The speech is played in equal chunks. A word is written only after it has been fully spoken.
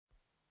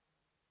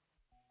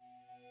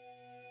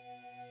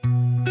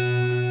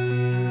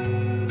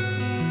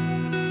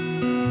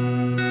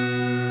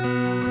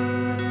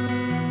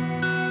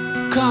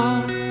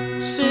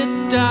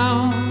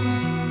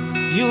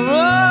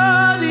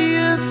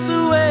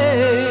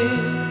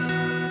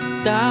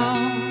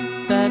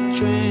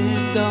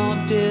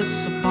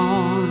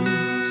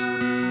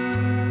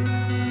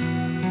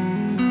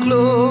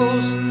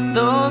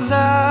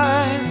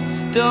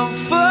Don't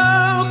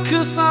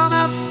focus on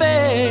her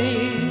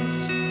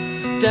face.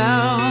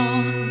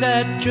 Down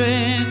that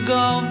drain,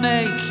 go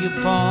make your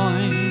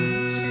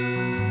points.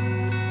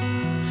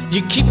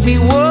 You keep me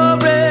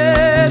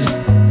worried,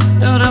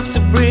 don't have to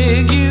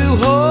bring you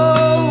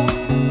home.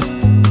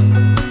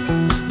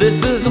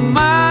 This isn't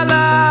my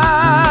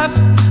life,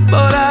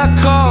 but I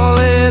call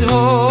it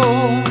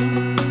home.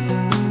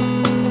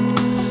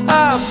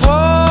 I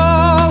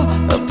fall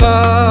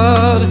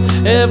apart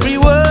every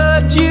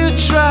word you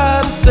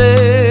try to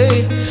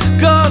say.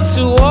 Go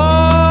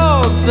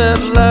towards that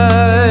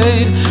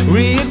light,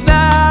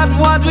 reignite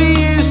what we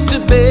used to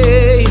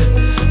be.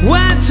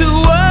 When two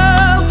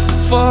worlds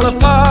fall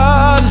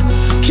apart,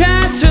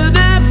 can't turn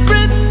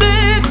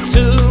everything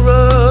to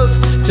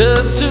rust.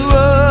 Turns to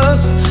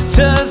rust,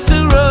 turns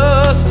to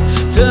rust,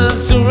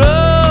 turns to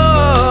rust.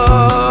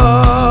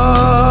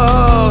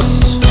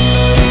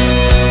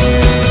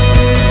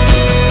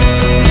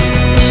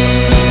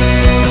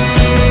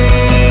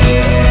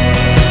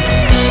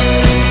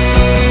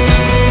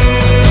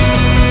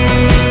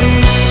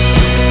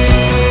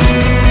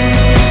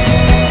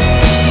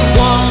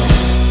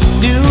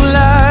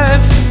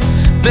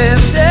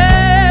 Meant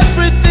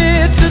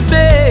everything to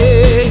me.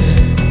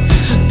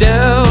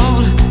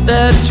 Down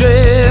that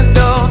drain,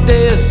 don't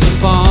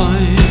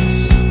disappoint.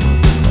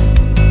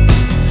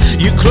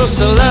 You crossed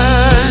the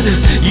line,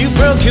 you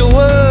broke your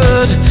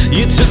word,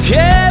 you took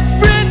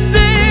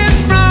everything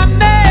from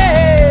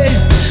me.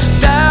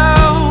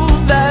 Down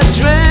that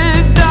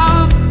drain,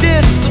 don't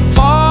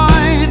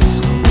disappoint.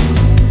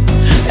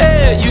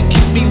 Hey, you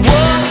keep me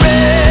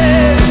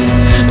worried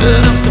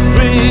enough to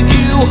bring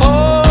you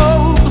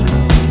home.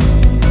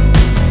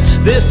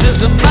 This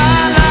isn't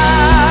my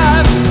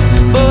life,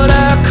 but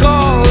I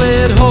call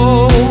it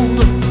home.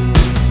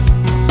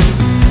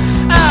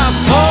 I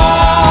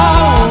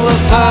fall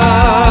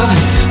apart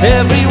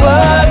every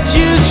word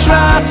you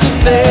try to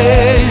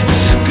say.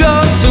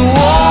 Go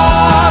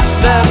towards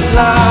that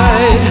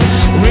light,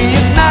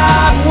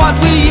 reignite what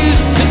we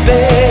used to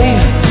be.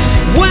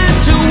 When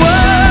two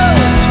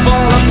worlds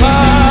fall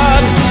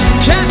apart,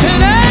 can't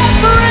turn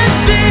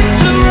everything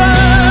to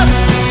rust.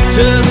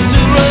 Turns to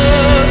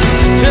rust,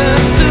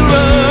 turns to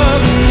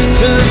rust,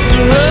 turns to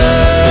rust.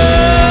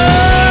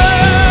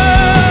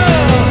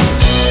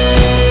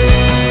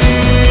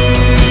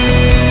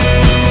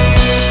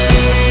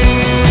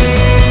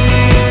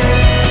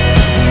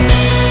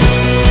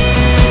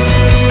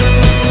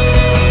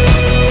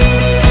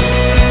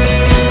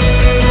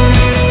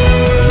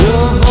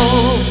 Your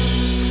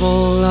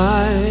hopeful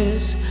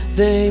eyes,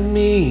 they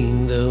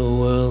mean the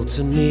world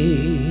to me.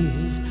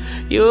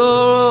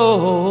 Your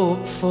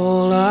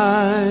hopeful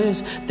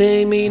eyes,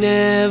 they mean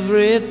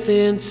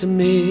everything to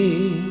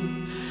me.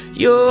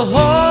 Your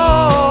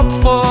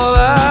hopeful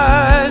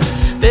eyes,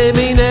 they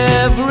mean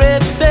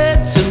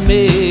everything to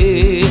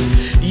me.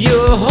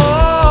 Your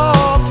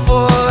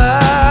hopeful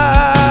eyes.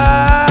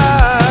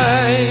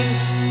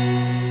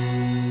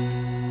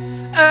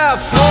 I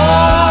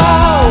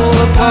fall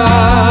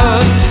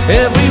apart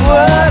every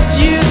word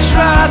you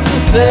try to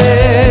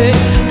say.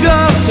 Go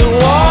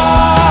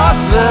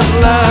towards that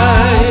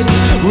light,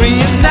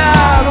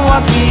 reignite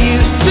what we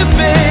used to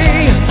be.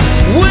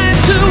 When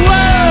two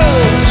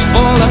worlds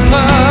fall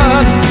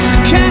apart,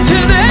 can't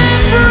turn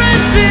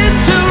everything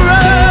to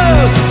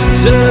rust.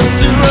 Turns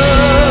to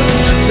rust,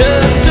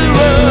 turns to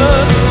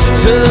rust,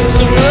 turns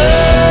to rust.